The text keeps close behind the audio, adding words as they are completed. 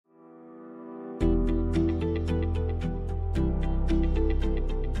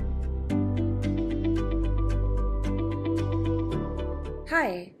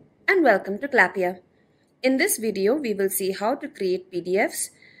Hi, and welcome to Clappia. In this video, we will see how to create PDFs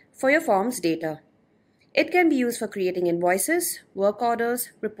for your forms data. It can be used for creating invoices, work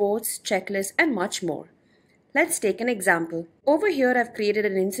orders, reports, checklists, and much more. Let's take an example. Over here, I've created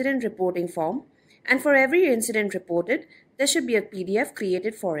an incident reporting form, and for every incident reported, there should be a PDF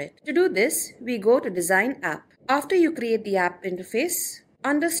created for it. To do this, we go to Design App. After you create the app interface,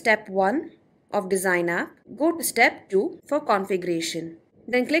 under Step 1 of Design App, go to Step 2 for Configuration.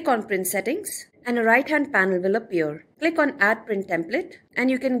 Then click on Print Settings and a right-hand panel will appear. Click on Add Print Template and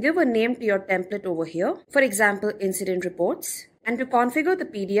you can give a name to your template over here, for example, Incident Reports. And to configure the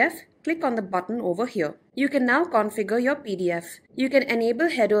PDF, click on the button over here. You can now configure your PDF. You can enable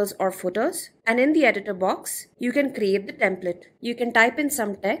headers or footers, and in the editor box, you can create the template. You can type in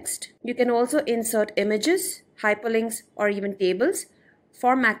some text. You can also insert images, hyperlinks, or even tables,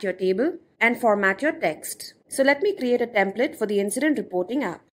 format your table, and format your text. So let me create a template for the incident reporting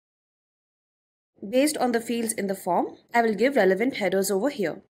app. Based on the fields in the form, I will give relevant headers over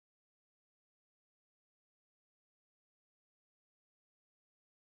here.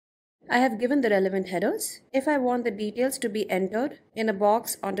 I have given the relevant headers. If I want the details to be entered in a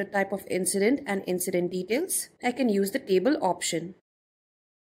box under type of incident and incident details, I can use the table option.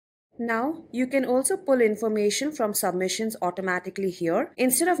 Now, you can also pull information from submissions automatically here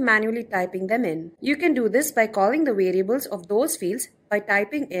instead of manually typing them in. You can do this by calling the variables of those fields by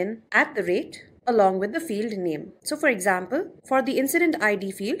typing in @ along with the field name. So for example, for the incident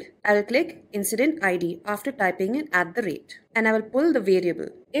ID field, I will click incident ID after typing in @ and I will pull the variable.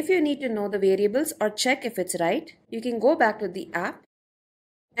 If you need to know the variables or check if it's right, you can go back to the app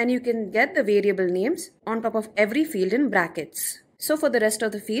and you can get the variable names on top of every field in brackets. So for the rest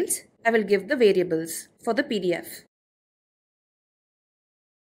of the fields, I will give the variables for the PDF.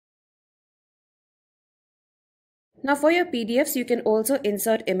 Now for your PDFs, you can also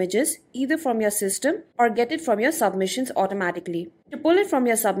insert images either from your system or get it from your submissions automatically. To pull it from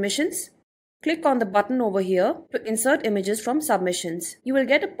your submissions, click on the button over here to insert images from submissions. You will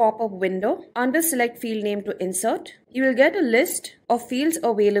get a pop-up window. Under Select Field Name to Insert, you will get a list of fields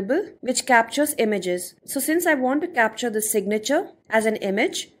available which captures images. So since I want to capture the signature as an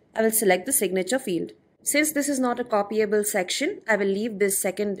image, I will select the signature field. Since this is not a copyable section, I will leave this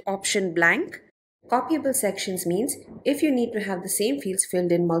second option blank. Copyable sections means if you need to have the same fields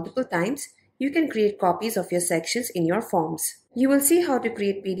filled in multiple times, you can create copies of your sections in your forms. You will see how to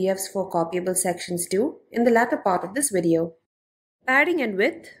create PDFs for copyable sections too in the latter part of this video. Padding and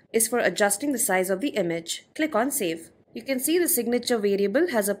width is for adjusting the size of the image. Click on Save. You can see the signature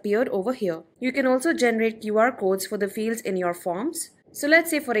variable has appeared over here. You can also generate QR codes for the fields in your forms. So let's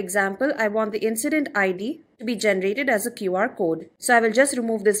say for example, I want the incident ID to be generated as a QR code. So I will just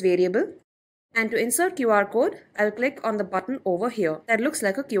remove this variable. And to insert QR code, I'll click on the button over here that looks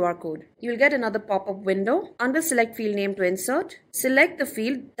like a QR code. You'll get another pop-up window. Under Select Field Name to Insert, select the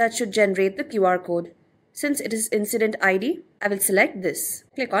field that should generate the QR code. Since it is Incident ID, I will select this.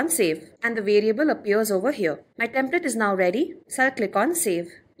 Click on Save and the variable appears over here. My template is now ready, so I'll click on Save.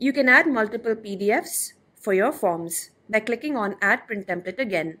 You can add multiple PDFs for your forms by clicking on Add Print Template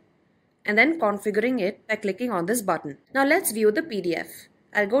again and then configuring it by clicking on this button. Now let's view the PDF.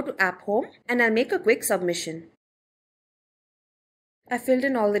 I'll go to App Home and I'll make a quick submission. I filled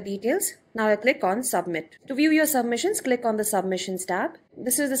in all the details. Now I'll click on Submit. To view your submissions, click on the Submissions tab.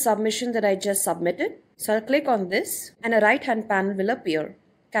 This is the submission that I just submitted. So I'll click on this and a right-hand panel will appear,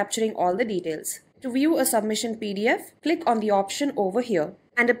 capturing all the details. To view a submission PDF, click on the option over here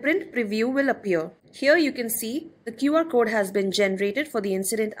and a print preview will appear. Here you can see the QR code has been generated for the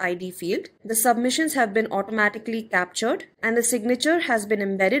incident ID field. The submissions have been automatically captured and the signature has been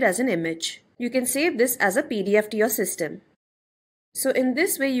embedded as an image. You can save this as a PDF to your system. So in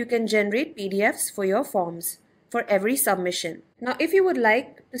this way you can generate PDFs for your forms for every submission. Now if you would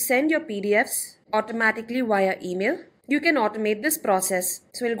like to send your PDFs automatically via email, you can automate this process.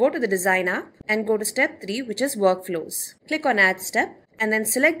 So we'll go to the Design app and go to Step 3, which is Workflows. Click on Add Step and then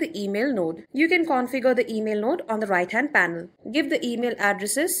select the email node. You can configure the email node on the right-hand panel. Give the email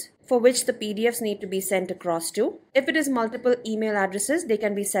addresses for which the PDFs need to be sent across to. If it is multiple email addresses, they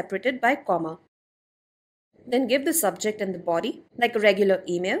can be separated by comma. Then give the subject and the body like a regular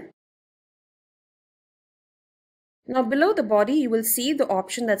email. Now below the body, you will see the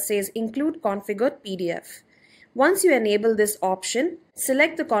option that says Include Configured PDF. Once you enable this option,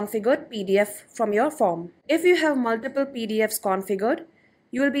 select the configured PDF from your form. If you have multiple PDFs configured,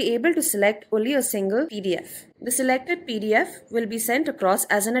 you will be able to select only a single PDF. The selected PDF will be sent across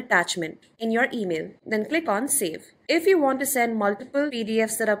as an attachment in your email. Then click on Save. If you want to send multiple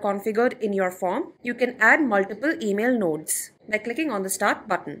PDFs that are configured in your form, you can add multiple email nodes by clicking on the Start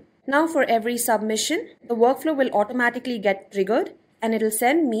button. Now for every submission, the workflow will automatically get triggered and it will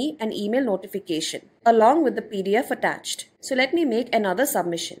send me an email notification along with the PDF attached. So let me make another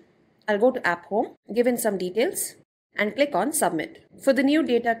submission. I'll go to App Home, give in some details and click on Submit. For the new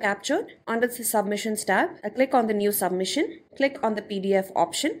data captured, under the Submissions tab, I'll click on the new submission, click on the PDF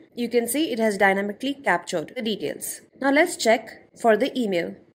option. You can see it has dynamically captured the details. Now let's check for the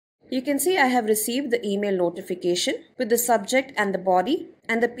email. You can see I have received the email notification with the subject and the body,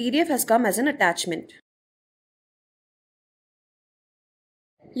 and the PDF has come as an attachment.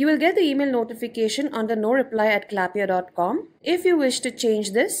 You will get the email notification under no reply at clappia.com. If you wish to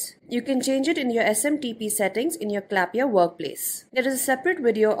change this, you can change it in your SMTP settings in your Clappia workplace. There is a separate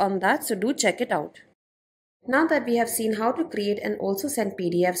video on that, so do check it out. Now that we have seen how to create and also send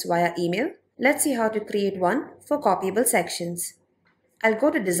PDFs via email, let's see how to create one for copyable sections. I'll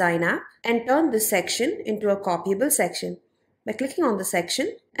go to Design app and turn this section into a copyable section by clicking on the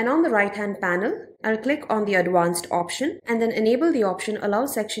section, and on the right hand panel, I'll click on the advanced option and then enable the option allow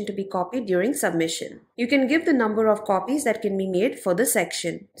section to be copied during submission. You can give the number of copies that can be made for the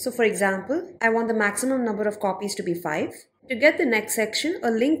section. So for example, I want the maximum number of copies to be 5. To get the next section, a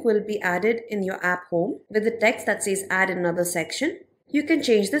link will be added in your app home with the text that says add another section. You can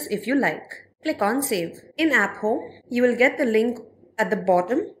change this if you like. Click on Save. In app home, you will get the link at the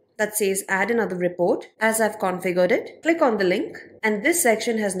bottom that says add another report. As I've configured it, click on the link and this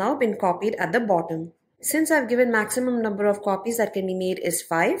section has now been copied at the bottom. Since I've given maximum number of copies that can be made is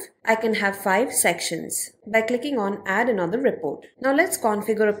 5, I can have 5 sections by clicking on add another report. Now let's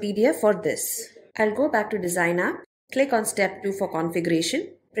configure a PDF for this. I'll go back to Design app, click on step 2 for configuration,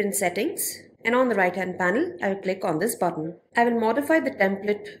 print settings, and on the right hand panel, I'll click on this button. I will modify the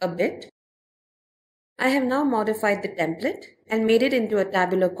template a bit. I have now modified the template and made it into a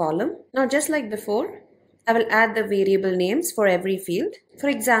tabular column. Now just like before, I will add the variable names for every field. For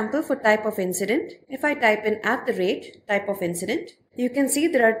example, for type of incident, if I type in @ type of incident, you can see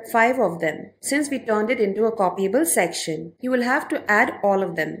there are 5 of them. Since we turned it into a copyable section, you will have to add all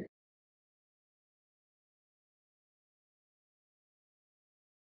of them.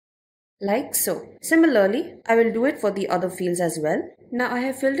 Like so. Similarly, I will do it for the other fields as well. Now I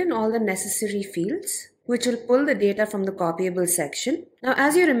have filled in all the necessary fields, which will pull the data from the copyable section. Now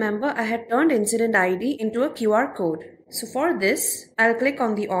as you remember, I had turned incident ID into a QR code. So for this, I'll click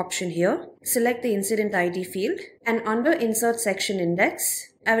on the option here, select the incident ID field, and under Insert Section Index,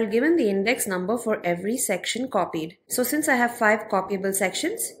 I will give in the index number for every section copied. So since I have 5 copyable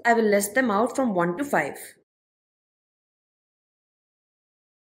sections, I will list them out from 1 to 5.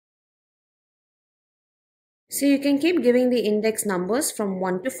 So you can keep giving the index numbers from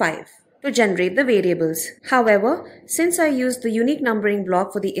 1 to 5 to generate the variables. However, since I used the unique numbering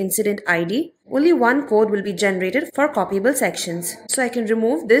block for the incident ID, only one code will be generated for copyable sections. So I can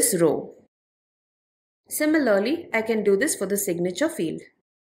remove this row. Similarly, I can do this for the signature field.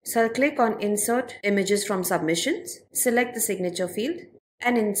 So I'll click on Insert Images from Submissions, select the signature field,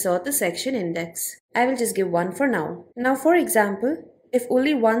 and insert the section index. I will just give one for now. Now for example, if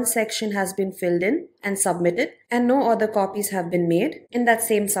only one section has been filled in and submitted and no other copies have been made in that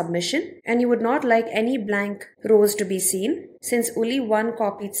same submission and you would not like any blank rows to be seen, since only one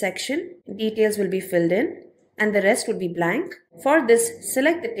copied section details will be filled in and the rest would be blank. For this,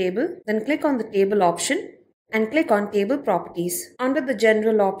 select the table, then click on the table option and click on Table Properties. Under the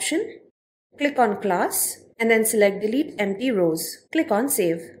General option, click on Class and then select Delete Empty Rows. Click on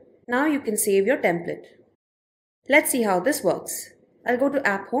Save. Now you can save your template. Let's see how this works. I'll go to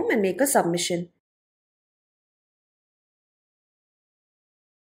App Home and make a submission.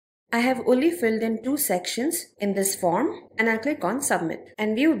 I have only filled in 2 sections in this form and I'll click on Submit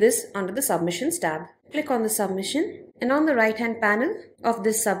and view this under the Submissions tab. Click on the submission and on the right hand panel of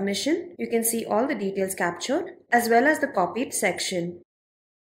this submission, you can see all the details captured as well as the copied section.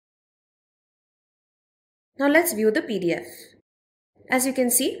 Now let's view the PDF. As you can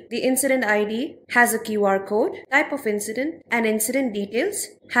see, the incident ID has a QR code, type of incident, and incident details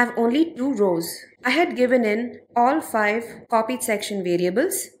have only 2 rows. I had given in all 5 copied section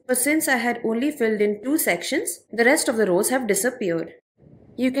variables, but since I had only filled in 2 sections, the rest of the rows have disappeared.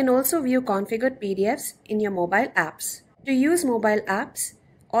 You can also view configured PDFs in your mobile apps. To use mobile apps,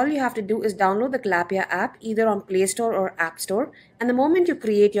 all you have to do is download the Clappia app either on Play Store or App Store, and the moment you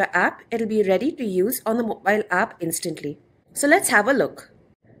create your app, it'll be ready to use on the mobile app instantly. So let's have a look.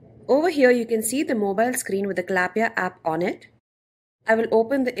 Over here you can see the mobile screen with the Clappia app on it. I will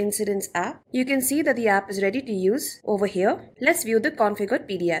open the Incidents app. You can see that the app is ready to use over here. Let's view the configured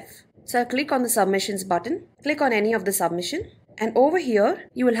PDF. So I'll click on the Submissions button, click on any of the submission, and over here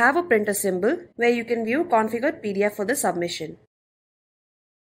you will have a printer symbol where you can view configured PDF for the submission.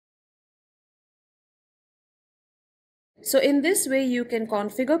 So in this way you can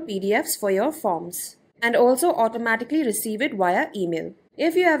configure PDFs for your forms and also automatically receive it via email.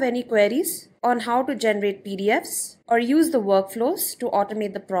 If you have any queries on how to generate PDFs or use the workflows to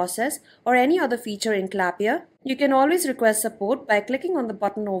automate the process or any other feature in Clappia, you can always request support by clicking on the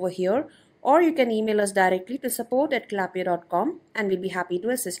button over here, or you can email us directly to support@clappia.com and we'll be happy to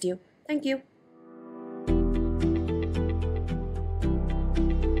assist you. Thank you.